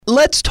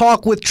let's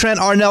talk with Trent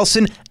R.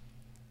 Nelson.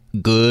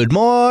 Good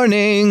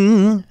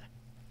morning.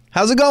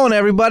 How's it going,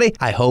 everybody?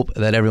 I hope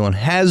that everyone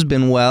has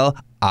been well.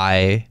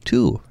 I,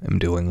 too, am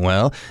doing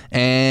well.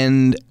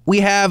 And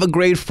we have a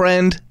great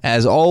friend,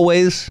 as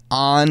always,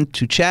 on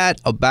to chat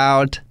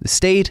about the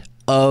state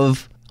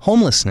of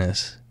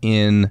homelessness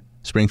in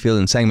Springfield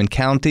and Sangamon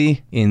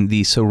County, in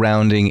the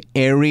surrounding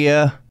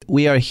area.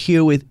 We are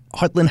here with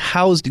Heartland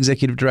HOUSED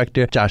Executive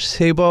Director Josh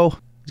Sabo.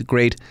 He's a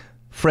great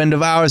friend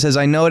of ours, as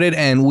I noted,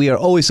 and we are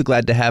always so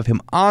glad to have him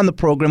on the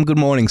program. Good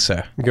morning,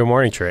 sir. Good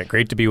morning, Trent.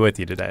 Great to be with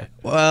you today.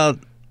 Well,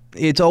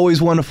 it's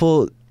always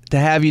wonderful to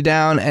have you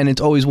down, and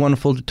it's always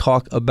wonderful to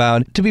talk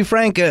about, to be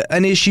frank,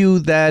 an issue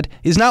that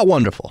is not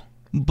wonderful.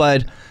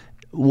 But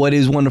what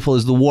is wonderful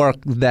is the work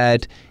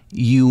that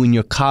you and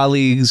your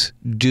colleagues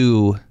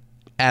do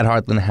at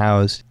Heartland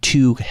House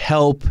to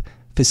help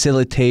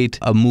facilitate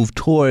a move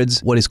towards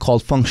what is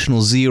called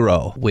functional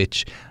zero,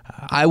 which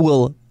I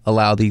will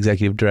allow the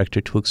executive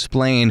director to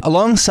explain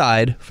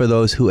alongside, for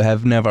those who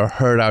have never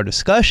heard our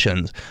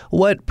discussions,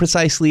 what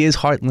precisely is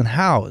Heartland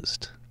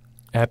Housed.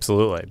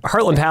 Absolutely.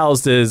 Heartland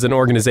HOUSED is an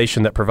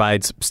organization that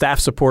provides staff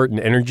support and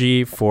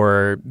energy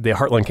for the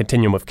Heartland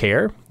Continuum of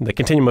Care. The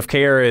Continuum of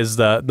Care is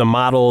the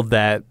model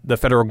that the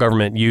federal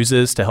government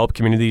uses to help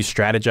communities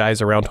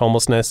strategize around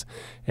homelessness.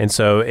 And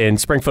so in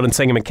Springfield and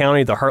Sangamon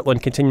County, the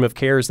Heartland Continuum of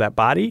Care is that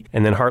body.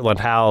 And then Heartland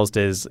HOUSED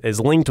is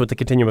linked with the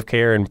Continuum of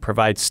Care and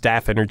provides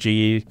staff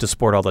energy to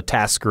support all the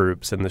task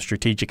groups and the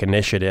strategic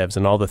initiatives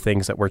and all the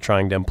things that we're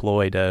trying to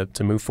employ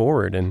to move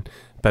forward and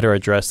better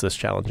address this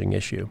challenging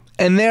issue.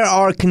 And there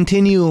are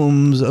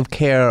continuums of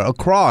care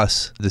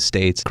across the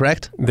states,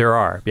 correct? There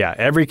are, yeah.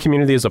 Every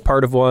community is a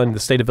part of one.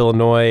 The state of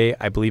Illinois,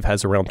 I believe,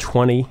 has around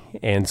 20.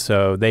 And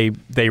so they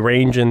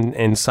range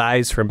in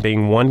size from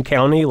being one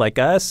county like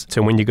us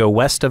to when you go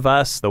west of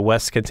us, the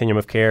West Continuum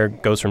of Care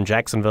goes from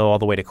Jacksonville all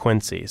the way to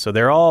Quincy. So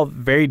they're all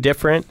very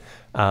different.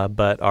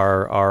 But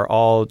are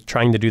all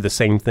trying to do the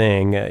same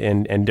thing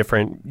in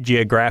different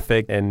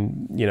geographic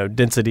and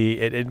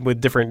density with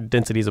different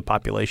densities of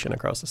population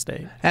across the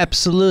state.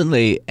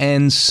 Absolutely.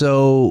 And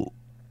so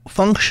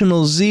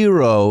functional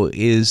zero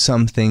is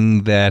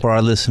something that, for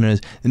our listeners,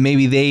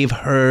 maybe they've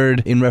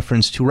heard in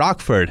reference to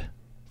Rockford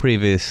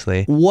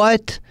previously.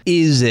 What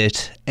is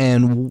it,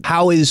 and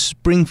how is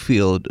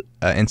Springfield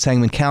and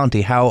Sangamon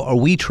County, how are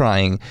we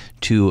trying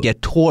to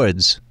get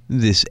towards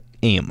this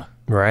aim?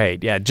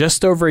 Right. Yeah.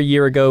 Just over a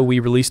year ago,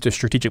 we released a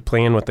strategic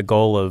plan with the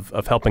goal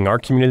of helping our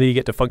community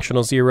get to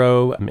functional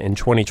zero in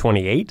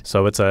 2028.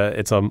 So it's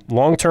a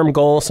long-term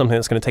goal, something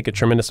that's going to take a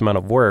tremendous amount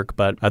of work.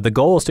 But the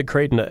goal is to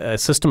create a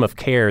system of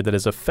care that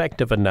is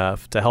effective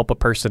enough to help a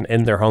person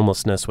end their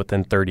homelessness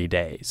within 30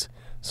 days.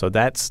 So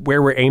that's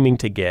where we're aiming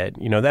to get.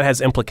 That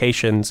has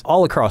implications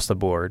all across the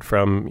board,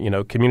 from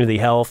community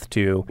health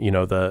to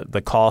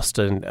the cost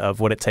of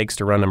what it takes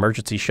to run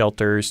emergency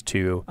shelters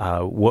to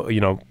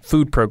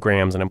food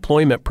programs and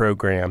employment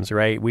programs.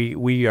 Right?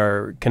 We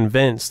are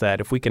convinced that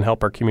if we can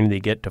help our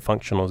community get to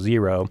functional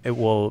zero, it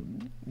will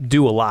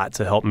do a lot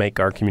to help make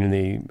our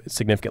community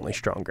significantly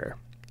stronger.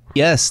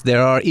 Yes,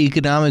 there are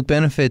economic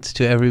benefits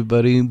to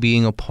everybody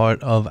being a part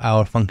of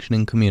our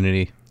functioning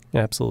community.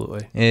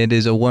 Absolutely. It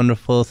is a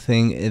wonderful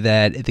thing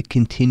that the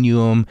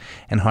Continuum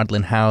and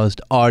Heartland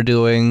HOUSED are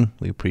doing.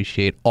 We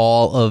appreciate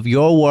all of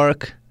your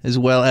work as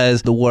well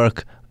as the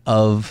work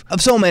of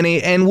so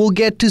many, and we'll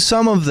get to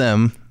some of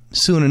them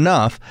soon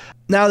enough.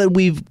 Now that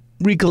we've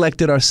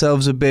recollected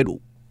ourselves a bit,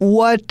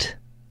 what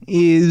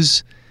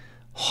is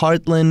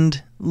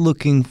Heartland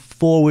looking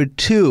forward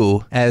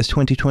to as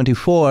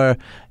 2024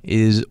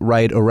 is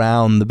right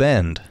around the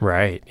bend?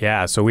 Right.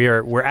 Yeah. So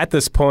we're at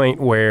this point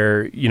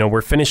where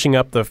we're finishing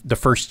up the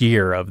first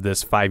year of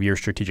this 5-year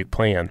strategic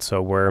plan.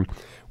 So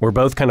we're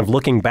both kind of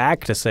looking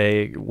back to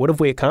say, what have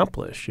we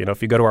accomplished?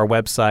 If you go to our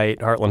website,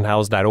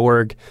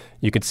 heartlandhouse.org,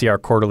 you can see our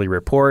quarterly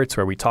reports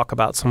where we talk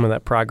about some of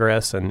that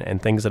progress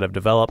and things that have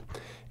developed.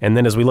 And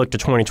then as we look to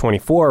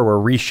 2024, we're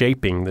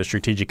reshaping the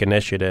strategic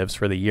initiatives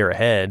for the year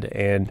ahead.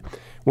 And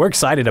we're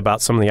excited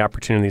about some of the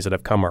opportunities that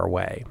have come our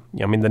way.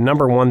 The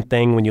number one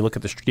thing when you look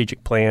at the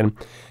strategic plan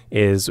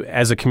is,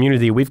 as a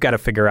community, we've got to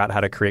figure out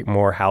how to create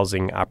more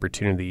housing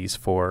opportunities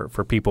for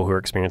people who are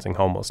experiencing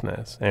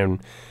homelessness.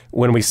 And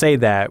when we say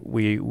that,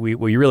 we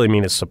really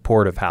mean is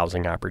supportive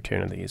housing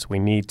opportunities. We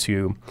need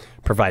to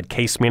provide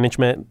case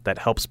management that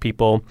helps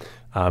people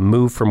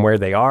move from where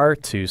they are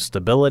to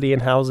stability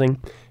in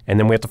housing. And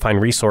then we have to find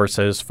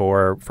resources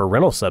for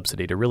rental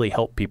subsidy to really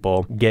help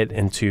people get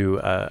into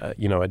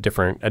a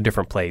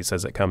different place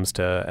as it comes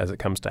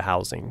to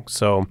housing.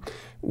 So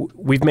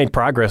we've made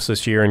progress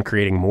this year in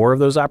creating more of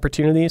those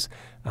opportunities.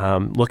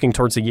 Looking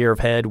towards the year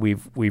ahead,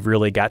 we've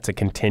really got to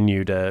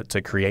continue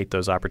to create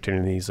those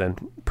opportunities and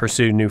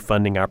pursue new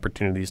funding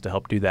opportunities to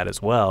help do that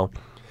as well.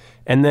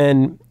 And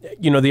then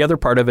the other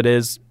part of it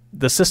is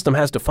the system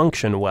has to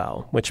function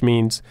well, which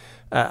means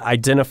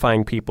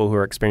identifying people who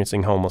are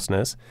experiencing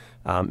homelessness,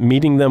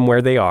 meeting them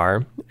where they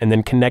are, and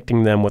then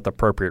connecting them with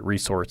appropriate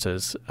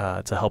resources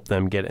to help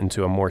them get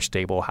into a more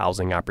stable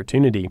housing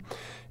opportunity.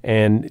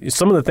 And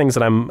some of the things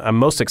that I'm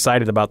most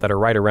excited about that are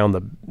right around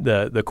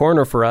the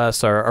corner for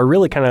us are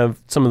really kind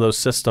of some of those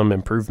system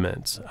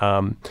improvements.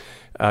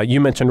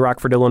 You mentioned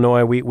Rockford,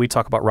 Illinois. We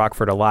talk about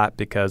Rockford a lot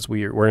because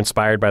we're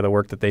inspired by the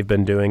work that they've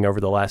been doing over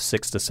the last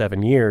 6 to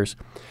 7 years.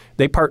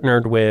 They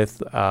partnered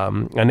with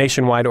a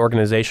nationwide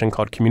organization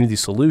called Community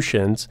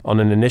Solutions on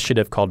an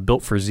initiative called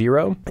Built for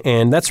Zero.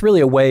 And that's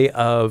really a way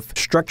of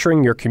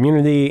structuring your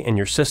community and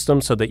your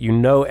system so that you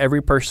know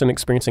every person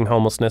experiencing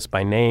homelessness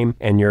by name,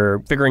 and you're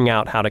figuring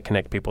out how to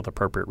connect people with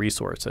appropriate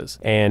resources.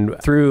 And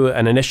through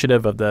an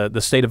initiative of the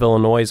state of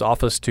Illinois'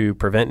 Office to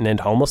Prevent and End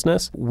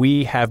Homelessness,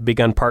 we have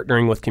begun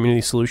partnering with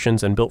Community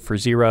Solutions and Built for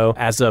Zero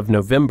as of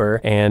November.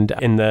 And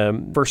in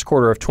the first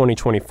quarter of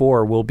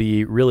 2024, we'll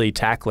be really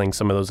tackling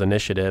some of those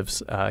initiatives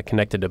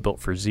connected to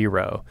Built for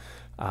Zero.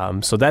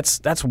 So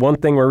that's one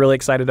thing we're really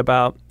excited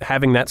about,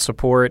 having that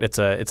support. It's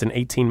an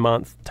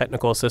 18-month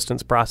technical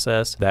assistance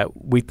process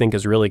that we think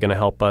is really going to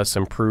help us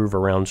improve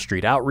around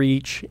street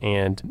outreach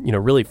and,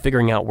 really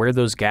figuring out where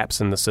those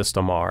gaps in the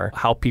system are,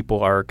 how people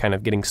are kind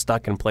of getting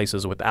stuck in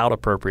places without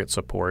appropriate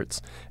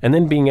supports, and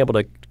then being able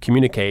to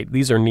communicate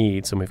these are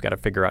needs and we've got to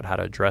figure out how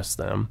to address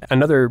them.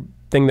 Another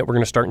thing that we're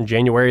going to start in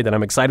January that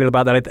I'm excited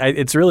about, that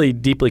it's really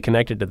deeply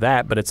connected to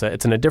that, but it's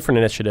in a different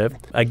initiative.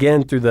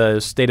 Again, through the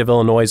state of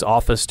Illinois'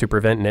 Office to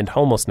Prevent and End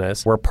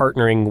Homelessness, we're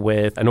partnering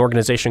with an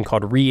organization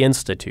called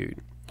Reinstitute.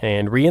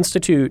 And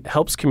Reinstitute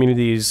helps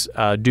communities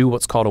do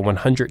what's called a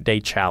 100-day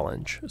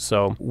challenge.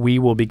 So we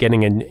will be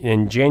getting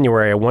in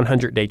January a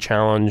 100-day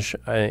challenge,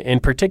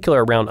 in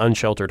particular around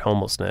unsheltered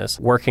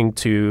homelessness, working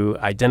to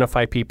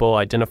identify people,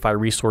 identify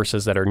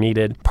resources that are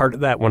needed. Part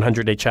of that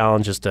 100-day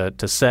challenge is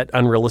to set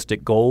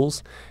unrealistic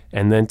goals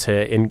and then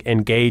to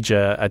engage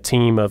a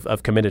team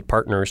of committed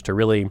partners to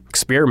really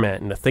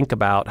experiment and to think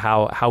about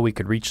how we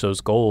could reach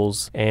those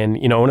goals. And,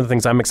 one of the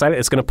things I'm excited,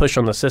 it's going to push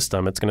on the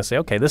system. It's going to say,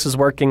 okay, this is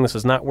working, this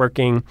is not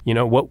working.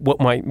 What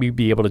might we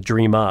be able to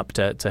dream up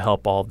to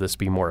help all of this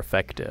be more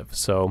effective?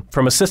 So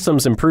from a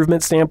systems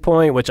improvement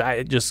standpoint, which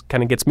it just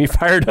kind of gets me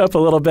fired up a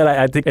little bit,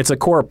 I think it's a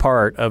core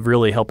part of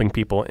really helping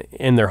people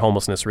in their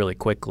homelessness really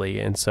quickly.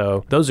 And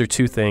so those are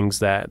two things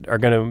that are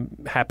going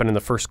to happen in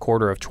the first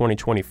quarter of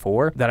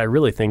 2024 that I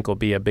really think will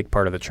be a big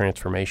part of the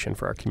transformation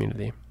for our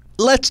community.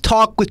 Let's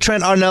talk with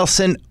Trent R.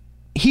 Nelson,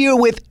 here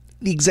with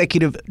the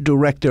Executive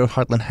Director of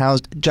Heartland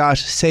Housed,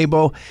 Josh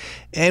Sabo,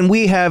 and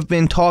we have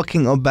been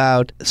talking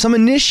about some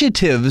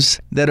initiatives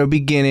that are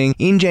beginning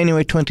in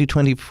January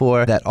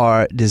 2024 that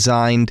are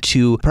designed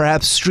to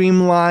perhaps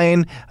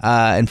streamline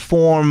and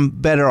form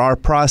better our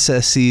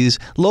processes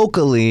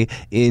locally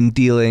in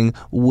dealing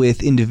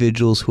with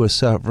individuals who are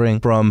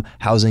suffering from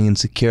housing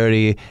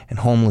insecurity and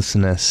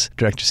homelessness.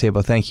 Director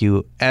Sabo, thank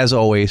you, as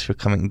always, for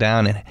coming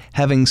down and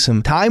having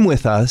some time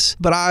with us,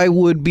 but I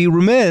would be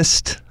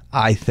remiss,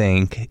 I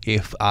think,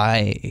 if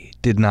I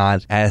did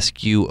not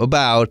ask you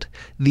about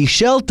the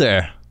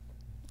shelter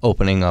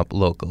opening up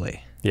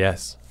locally.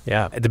 Yes.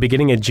 Yeah. At the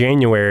beginning of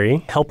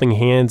January, Helping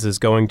Hands is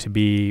going to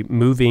be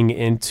moving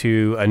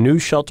into a new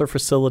shelter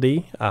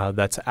facility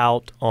that's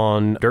out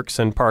on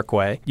Dirksen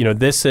Parkway.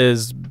 This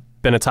has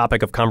been a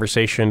topic of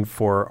conversation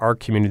for our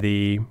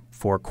community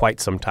for quite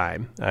some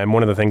time. And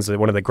one of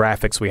the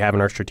graphics we have in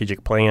our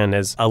strategic plan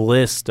is a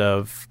list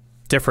of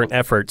different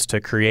efforts to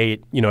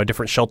create, a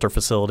different shelter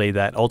facility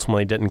that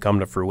ultimately didn't come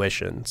to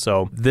fruition.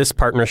 So this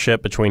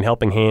partnership between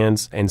Helping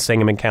Hands and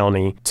Sangamon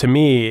County, to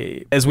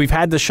me, as we've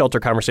had this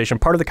shelter conversation,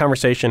 part of the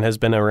conversation has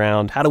been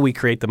around how do we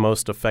create the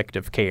most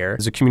effective care?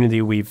 As a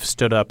community, we've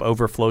stood up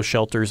overflow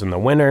shelters in the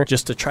winter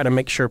just to try to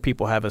make sure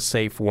people have a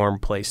safe, warm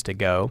place to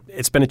go.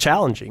 It's been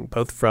challenging,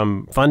 both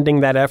from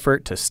funding that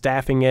effort to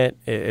staffing it.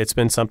 It's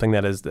been something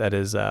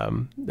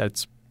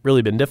that's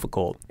really been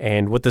difficult.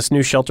 And what this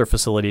new shelter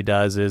facility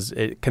does is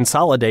it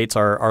consolidates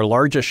our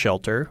largest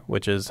shelter,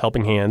 which is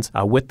Helping Hands,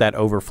 with that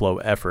overflow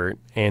effort.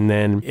 And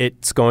then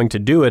it's going to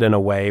do it in a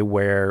way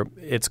where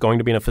it's going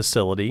to be in a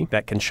facility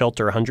that can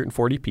shelter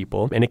 140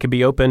 people, and it can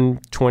be open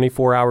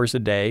 24 hours a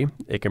day.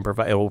 It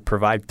will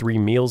provide 3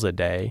 meals a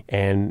day.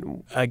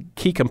 And a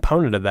key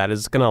component of that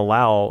is going to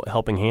allow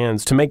Helping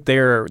Hands to make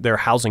their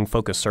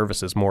housing-focused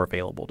services more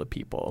available to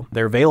people.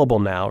 They're available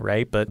now,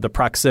 right? But the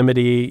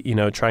proximity,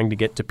 trying to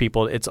get to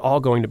people, it's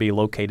all going to be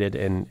located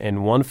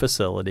in one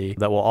facility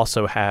that will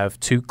also have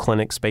 2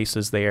 clinic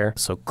spaces there.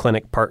 So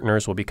clinic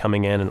partners will be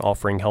coming in and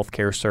offering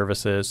healthcare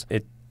services.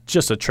 It's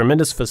just a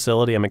tremendous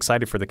facility. I'm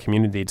excited for the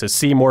community to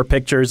see more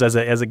pictures as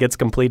it gets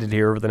completed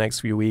here over the next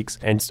few weeks.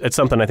 And it's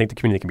something I think the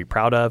community can be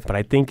proud of. But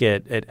I think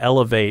it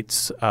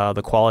elevates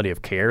the quality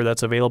of care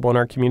that's available in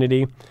our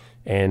community.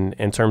 And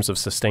in terms of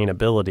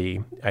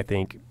sustainability, I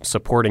think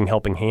supporting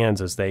Helping Hands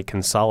as they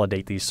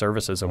consolidate these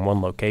services in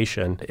one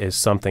location is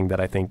something that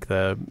I think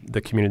the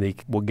community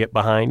will get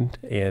behind,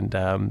 and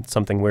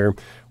something we're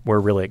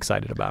really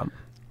excited about.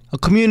 A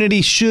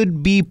community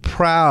should be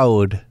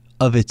proud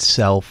of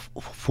itself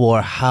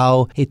for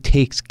how it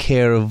takes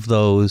care of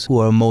those who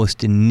are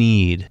most in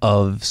need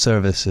of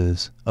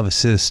services, of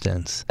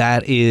assistance.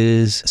 That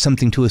is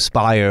something to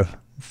aspire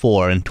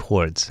for and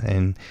towards.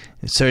 And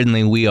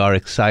certainly we are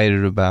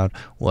excited about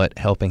what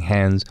Helping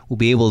Hands will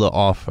be able to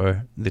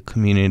offer the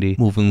community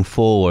moving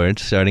forward,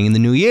 starting in the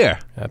new year.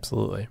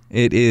 Absolutely.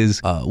 It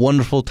is a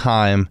wonderful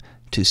time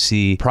to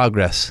see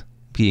progress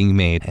being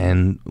made.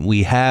 And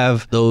we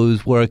have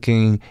those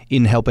working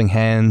in Helping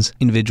Hands,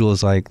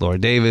 individuals like Laura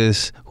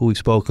Davis, who we've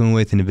spoken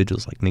with,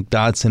 individuals like Nick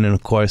Dodson, and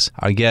of course,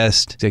 our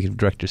guest, Executive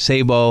Director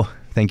Sabo.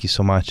 Thank you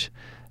so much,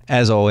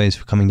 as always,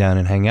 for coming down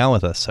and hanging out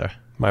with us, sir.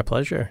 My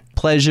pleasure.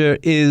 Pleasure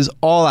is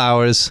all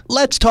ours.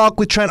 Let's talk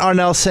with Trent R.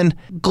 Nelson.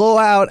 Go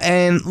out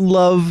and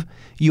love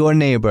your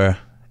neighbor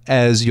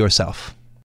as yourself.